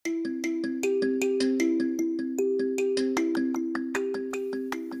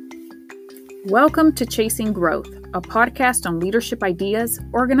Welcome to Chasing Growth, a podcast on leadership ideas,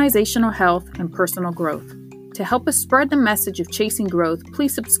 organizational health, and personal growth. To help us spread the message of chasing growth,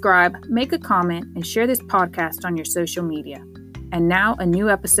 please subscribe, make a comment, and share this podcast on your social media. And now, a new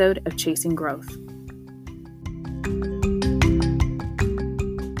episode of Chasing Growth.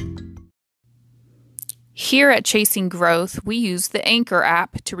 Here at Chasing Growth, we use the Anchor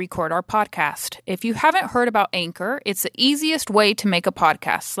app to record our podcast. If you haven't heard about Anchor, it's the easiest way to make a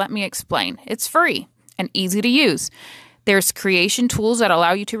podcast. Let me explain. It's free and easy to use. There's creation tools that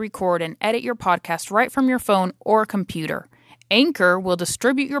allow you to record and edit your podcast right from your phone or computer. Anchor will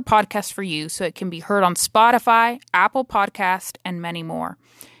distribute your podcast for you so it can be heard on Spotify, Apple Podcast, and many more.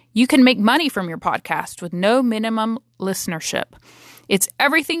 You can make money from your podcast with no minimum listenership. It's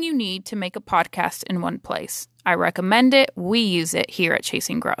everything you need to make a podcast in one place. I recommend it. We use it here at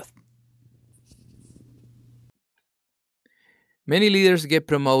Chasing Growth. Many leaders get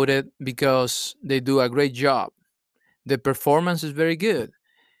promoted because they do a great job. The performance is very good.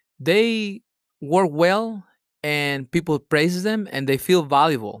 They work well and people praise them and they feel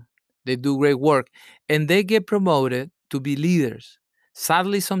valuable. They do great work and they get promoted to be leaders.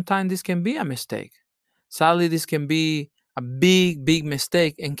 Sadly, sometimes this can be a mistake. Sadly, this can be a big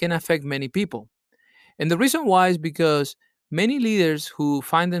mistake and can affect many people. And the reason why is because many leaders who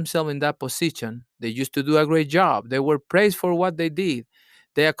find themselves in that position, they used to do a great job. They were praised for what they did.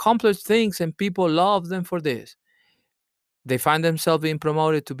 They accomplished things and people love them for this. They find themselves being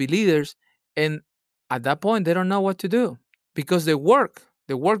promoted to be leaders. And at that point, they don't know what to do because the work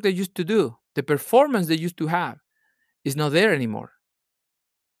they used to do, the performance they used to have is not there anymore.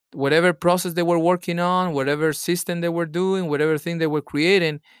 Whatever process they were working on, whatever system they were doing, whatever thing they were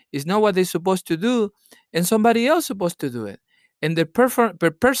creating is not what they're supposed to do, and somebody else is supposed to do it. And their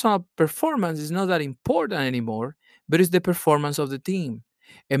personal performance is not that important anymore, but it's the performance of the team.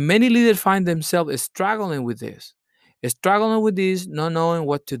 And many leaders find themselves struggling with this, not knowing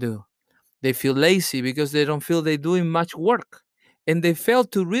what to do. They feel lazy because they don't feel they're doing much work, and they fail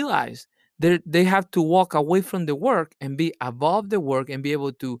to realize they have to walk away from the work and be above the work and be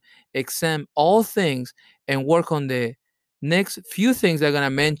able to examine all things and work on the next few things I'm going to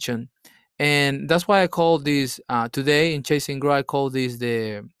mention. And that's why I call this today in Chasing Grow, I call this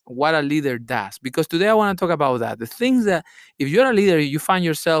the what a leader does. Because today I want to talk about that. The things that if you're a leader, you find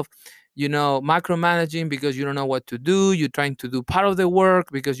yourself, micromanaging because you don't know what to do. You're trying to do part of the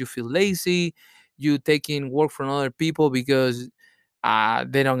work because you feel lazy. You taking work from other people because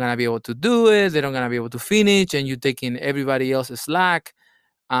they're not gonna be able to do it. They're not gonna be able to finish, and you're taking everybody else's slack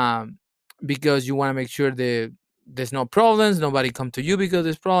because you want to make sure that there's no problems. Nobody come to you because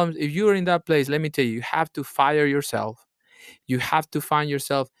there's problems. If you're in that place, let me tell you, you have to fire yourself. You have to find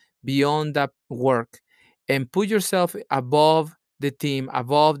yourself beyond that work and put yourself above the team,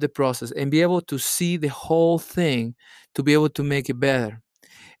 above the process, and be able to see the whole thing to be able to make it better.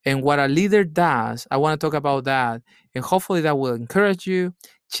 And what a leader does, I want to talk about that. And hopefully that will encourage you,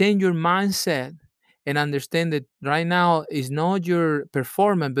 change your mindset, and understand that right now is not your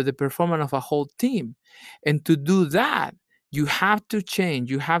performance, but the performance of a whole team. And to do that, you have to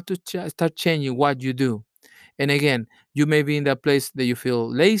change. You have to start changing what you do. And again, you may be in that place that you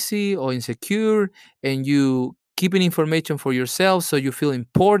feel lazy or insecure, and you keeping information for yourself so you feel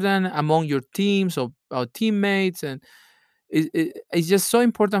important among your teams or teammates. And it's just so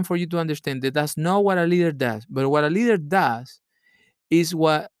important for you to understand that that's not what a leader does. But what a leader does is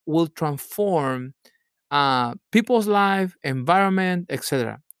what will transform people's life, environment,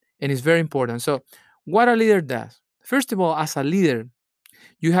 etc. And it's very important. So, what a leader does, first of all, as a leader,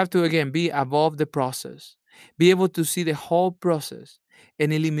 you have to again be above the process, be able to see the whole process,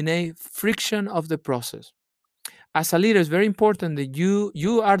 and eliminate friction of the process. As a leader, it's very important that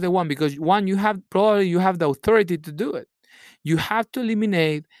you are the one because one, you have the authority to do it. You have to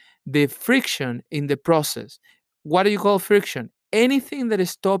eliminate the friction in the process. What do you call friction? Anything that is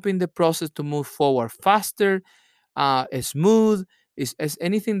stopping the process to move forward faster, smooth, is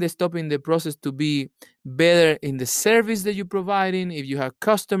anything that's stopping the process to be better in the service that you're providing. If you have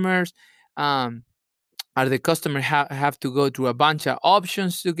customers, are the customer have to go through a bunch of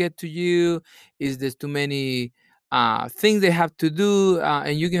options to get to you? Is there too many things they have to do?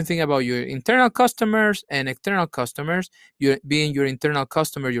 And you can think about your internal customers and external customers. Your internal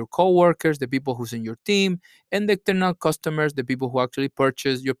customer, your coworkers, the people who's in your team, and the external customers, the people who actually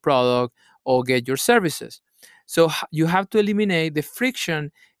purchase your product or get your services. So you have to eliminate the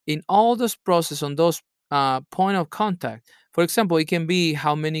friction in all those processes on those point of contact. For example, it can be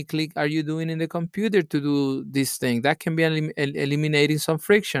how many clicks are you doing in the computer to do this thing. That can be eliminating some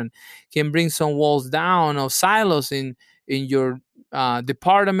friction, can bring some walls down or silos in your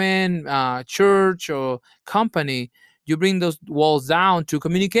department, church, or company, you bring those walls down to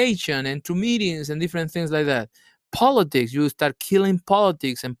communication and to meetings and different things like that. Politics, you start killing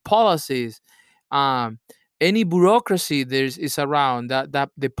politics and policies. Um, any bureaucracy there's is around that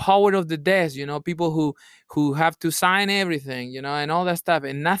the power of the desk, people who have to sign everything, and all that stuff,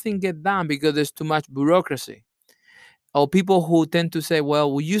 and nothing get done because there's too much bureaucracy. Or people who tend to say,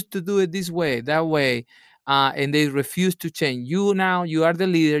 well, we used to do it this way, that way, and they refuse to change. You are the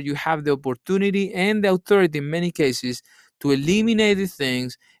leader. You have the opportunity and the authority in many cases to eliminate these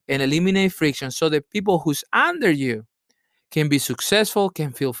things and eliminate friction so that people who's under you can be successful,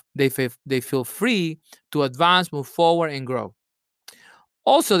 can feel they feel free to advance, move forward, and grow.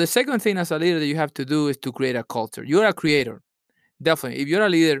 Also, the second thing as a leader that you have to do is to create a culture. You're a creator. Definitely. If you're a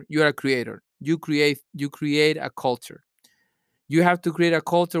leader, you're a creator. You create a culture. You have to create a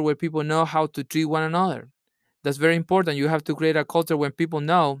culture where people know how to treat one another. That's very important. You have to create a culture where people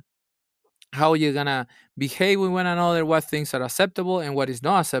know how you're gonna behave with one another, what things are acceptable and what is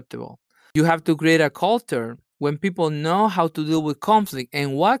not acceptable. You have to create a culture when people know how to deal with conflict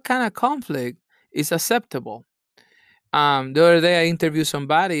and what kind of conflict is acceptable. The other day I interviewed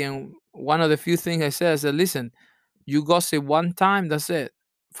somebody, and one of the few things I said, I said, listen, you gossip one time, that's it.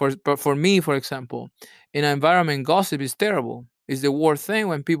 For me, for example, in an environment, gossip is terrible. It's the worst thing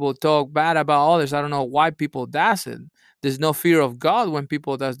when people talk bad about others. I don't know why people does it. There's no fear of God when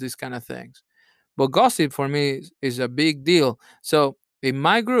people does these kind of things. But gossip for me is a big deal. So in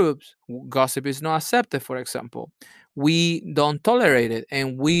my groups, gossip is not accepted. For example, we don't tolerate it,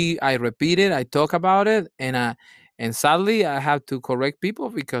 and I repeat it, I talk about it, and sadly I have to correct people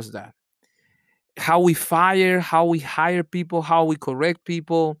because of that. How we fire, how we hire people, how we correct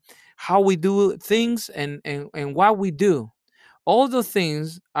people, how we do things, and what we do. All those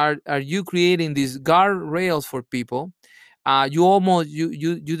things are you creating these guardrails for people.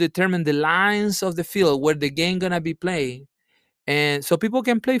 You determine the lines of the field where the game gonna be played, and so people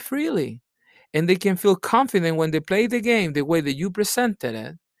can play freely, and they can feel confident when they play the game the way that you presented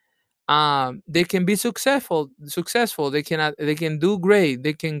it. They can be successful. They can do great.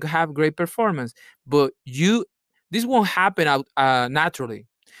 They can have great performance. But this won't happen out naturally.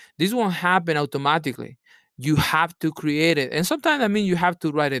 This won't happen automatically. You have to create it, and sometimes I mean you have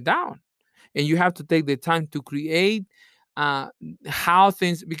to write it down, and you have to take the time to create uh, how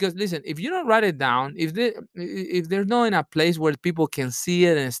things. Because listen, if you don't write it down, if there's not in a place where people can see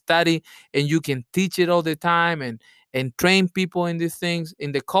it and study, and you can teach it all the time and train people in these things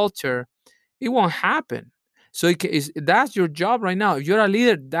in the culture, it won't happen. So that's your job right now. If you're a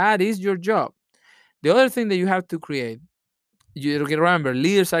leader, that is your job. The other thing that you have to create, you can remember,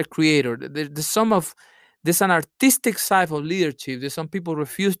 leaders are creators. There's an artistic side of leadership that some people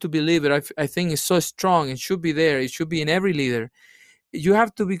refuse to believe it. I think it's so strong. It should be there. It should be in every leader. You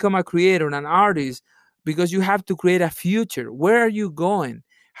have to become a creator and an artist because you have to create a future. Where are you going?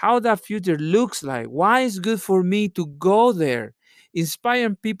 How that future looks like? Why is good for me to go there?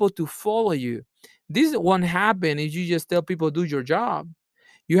 Inspiring people to follow you. This won't happen if you just tell people do your job.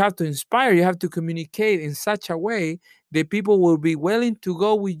 You have to inspire, you have to communicate in such a way that people will be willing to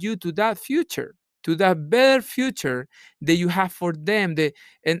go with you to that future, to that better future that you have for them.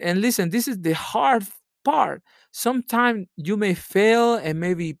 And listen, this is the hard part. Sometimes you may fail and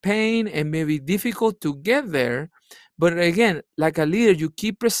maybe pain and maybe difficult to get there. But again, like a leader, you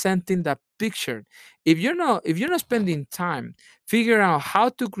keep presenting that picture. If you're not spending time figuring out how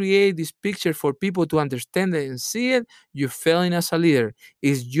to create this picture for people to understand it and see it, you're failing as a leader.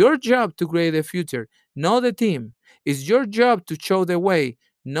 It's your job to create the future, not the team. It's your job to show the way,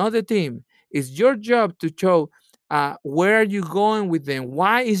 not the team. It's your job to show where are you going with them.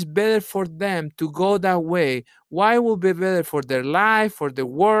 Why is better for them to go that way? Why will be better for their life, for their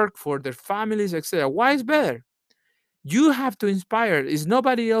work, for their families, etc. Why is better? You have to inspire. It's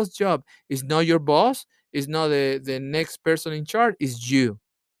nobody else's job. It's not your boss. It's not the next person in charge. It's you.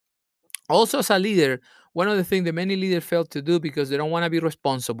 Also, as a leader, one of the things that many leaders fail to do because they don't want to be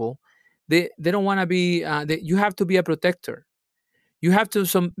responsible, they don't want to be. You have to be a protector. You have to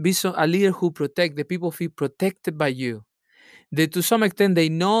a leader who protect the people feel protected by you. That to some extent they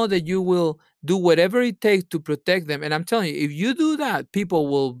know that you will do whatever it takes to protect them. And I'm telling you, if you do that, people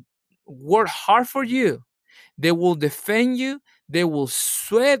will work hard for you. They will defend you. They will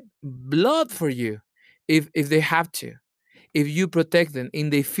sweat blood for you if they have to. If you protect them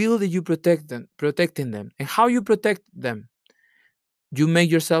and they feel that you protecting them. And how you protect them, you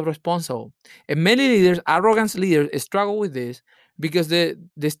make yourself responsible. And many leaders, arrogant leaders, struggle with this because they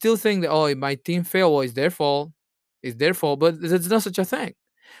still think that, oh, if my team fail, well, it's their fault. It's their fault. But there's not such a thing.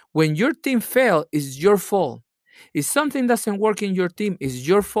 When your team fail, it's your fault. If something doesn't work in your team, it's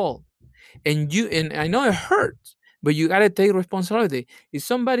your fault. And I know it hurts, but you gotta take responsibility. If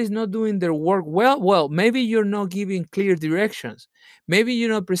somebody's not doing their work well, maybe you're not giving clear directions. Maybe you're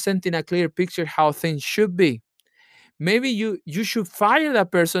not presenting a clear picture how things should be. Maybe you should fire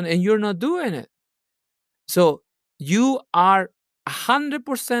that person and you're not doing it. So you are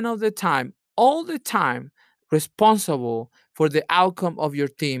 100% of the time, all the time, responsible for the outcome of your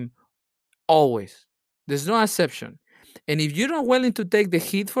team, always. There's no exception. And if you're not willing to take the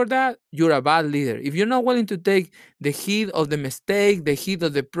heat for that, you're a bad leader. If you're not willing to take the heat of the mistake, the heat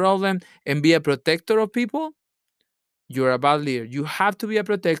of the problem, and be a protector of people, you're a bad leader. You have to be a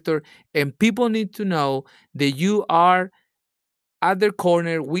protector, and people need to know that you are at their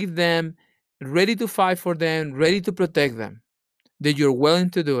corner with them, ready to fight for them, ready to protect them, that you're willing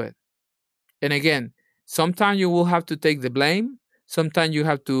to do it. And again, sometimes you will have to take the blame. Sometimes you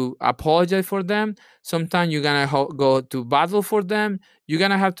have to apologize for them. Sometimes you're going to go to battle for them. You're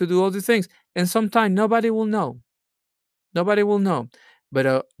going to have to do all the things. And sometimes nobody will know. Nobody will know.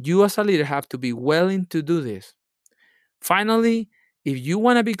 But you as a leader have to be willing to do this. Finally, if you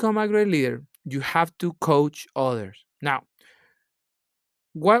want to become a great leader, you have to coach others. Now,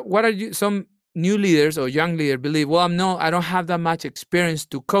 what are you some new leaders or young leaders believe, well, I don't have that much experience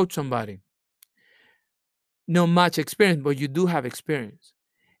to coach somebody. No much experience, but you do have experience.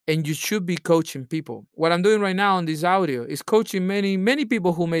 And you should be coaching people. What I'm doing right now on this audio is coaching many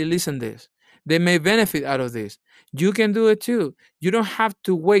people who may listen this. They may benefit out of this. You can do it too. You don't have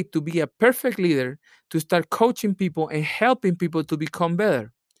to wait to be a perfect leader to start coaching people and helping people to become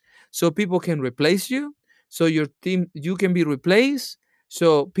better. So people can replace you, so your team, you can be replaced,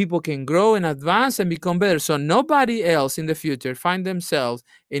 so people can grow and advance and become better. So nobody else in the future find themselves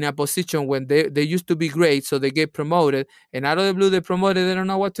in a position when they used to be great, so they get promoted, and out of the blue they promoted, they don't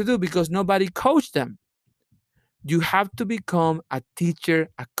know what to do because nobody coached them. You have to become a teacher,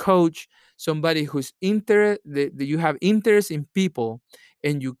 a coach, somebody who's that you have interest in people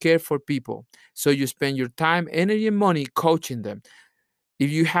and you care for people. So you spend your time, energy, and money coaching them.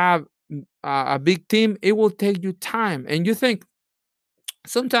 If you have a big team, it will take you time. And you think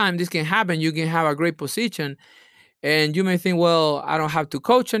sometimes this can happen. You can have a great position, and you may think, well, I don't have to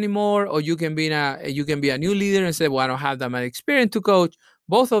coach anymore, or you can be a new leader and say, well, I don't have that much experience to coach.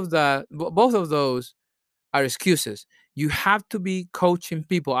 Both of those are excuses. You have to be coaching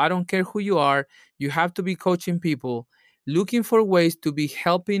people. I don't care who you are. You have to be coaching people, looking for ways to be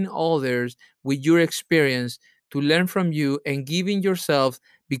helping others with your experience, to learn from you, and giving yourself,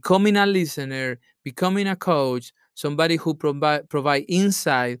 becoming a listener, becoming a coach, somebody who provide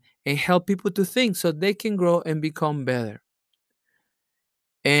insight and help people to think so they can grow and become better.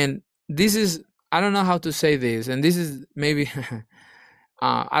 And this is, I don't know how to say this, and this is maybe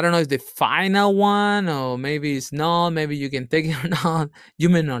I don't know if the final one or maybe it's not. Maybe you can take it or not. You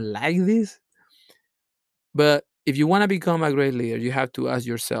may not like this, but if you want to become a great leader, you have to ask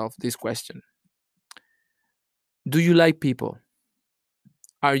yourself this question: do you like people?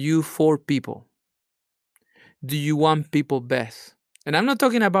 Are you for people? Do you want people best? And I'm not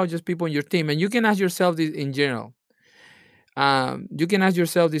talking about just people on your team. And you can ask yourself this in general. You can ask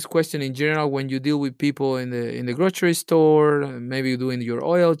yourself this question in general when you deal with people in the grocery store, maybe doing your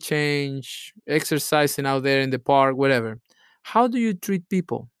oil change, exercising out there in the park, whatever. How do you treat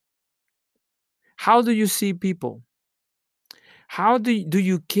people? How do you see people? Do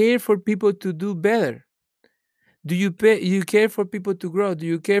you care for people to do better? You care for people to grow? Do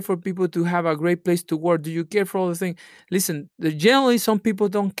you care for people to have a great place to work? Do you care for all the things? Listen, generally some people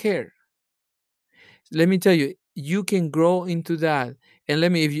don't care. Let me tell you, you can grow into that. And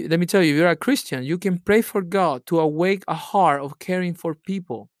let me tell you, if you're a Christian, you can pray for God to awake a heart of caring for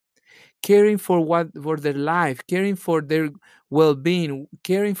people, caring for their life, caring for their well-being,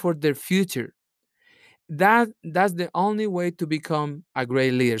 caring for their future. That's the only way to become a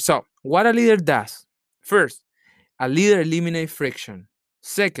great leader. So, what a leader does: first, a leader eliminates friction.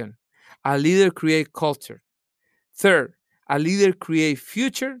 Second, a leader creates culture. Third, a leader creates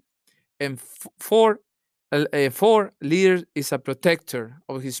future. And four, leader is a protector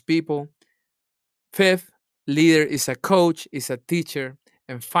of his people. Fifth, leader is a coach, is a teacher.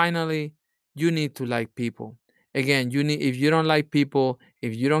 And finally, you need to like people. Again, if you don't like people,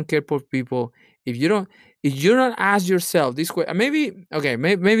 if you don't care for people, if you don't ask yourself this question,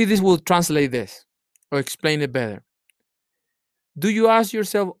 maybe this will translate this or explain it better. Do you ask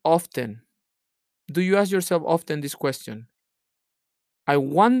yourself often? Do you ask yourself often this question? I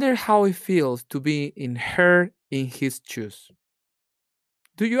wonder how it feels to be in his shoes.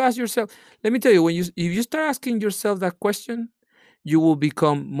 Do you ask yourself? Let me tell you, if you start asking yourself that question, you will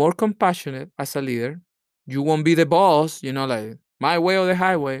become more compassionate as a leader. You won't be the boss, like my way or the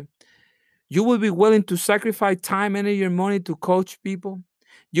highway. You will be willing to sacrifice time, energy, and money to coach people.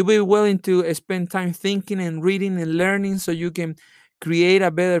 You will be willing to spend time thinking and reading and learning so you can create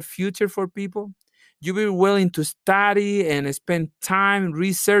a better future for people. You will be willing to study and spend time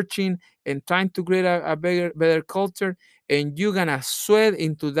researching and trying to create a better culture. And you're going to sweat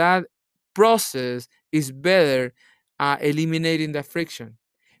into that process is better eliminating the friction.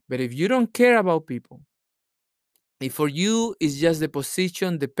 But if you don't care about people, if for you it's just the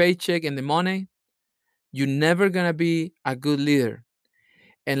position, the paycheck, and the money, you're never going to be a good leader.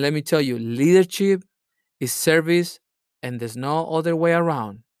 And let me tell you, leadership is service, and there's no other way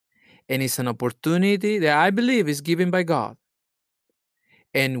around. And it's an opportunity that I believe is given by God.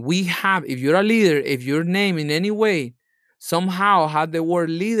 And we have, if you're a leader, if your name in any way somehow had the word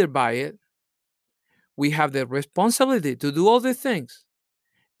leader by it, we have the responsibility to do all the things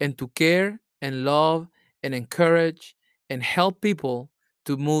and to care and love and encourage and help people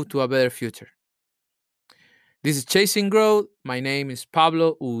to move to a better future. This is Chasing Growth. My name is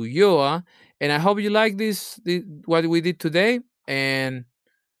Pablo Ulloa, and I hope you like this what we did today, and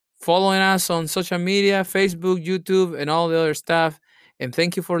following us on social media, Facebook, YouTube, and all the other stuff. And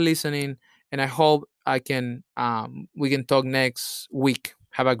thank you for listening. And I hope we can talk next week.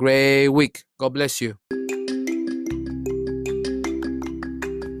 Have a great week. God bless you.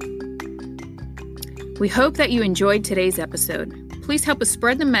 We hope that you enjoyed today's episode. Please help us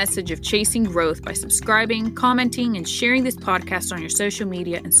spread the message of Chasing Growth by subscribing, commenting, and sharing this podcast on your social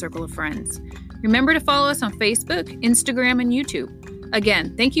media and circle of friends. Remember to follow us on Facebook, Instagram, and YouTube.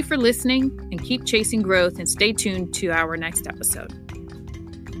 Again, thank you for listening, and keep chasing growth, and stay tuned to our next episode.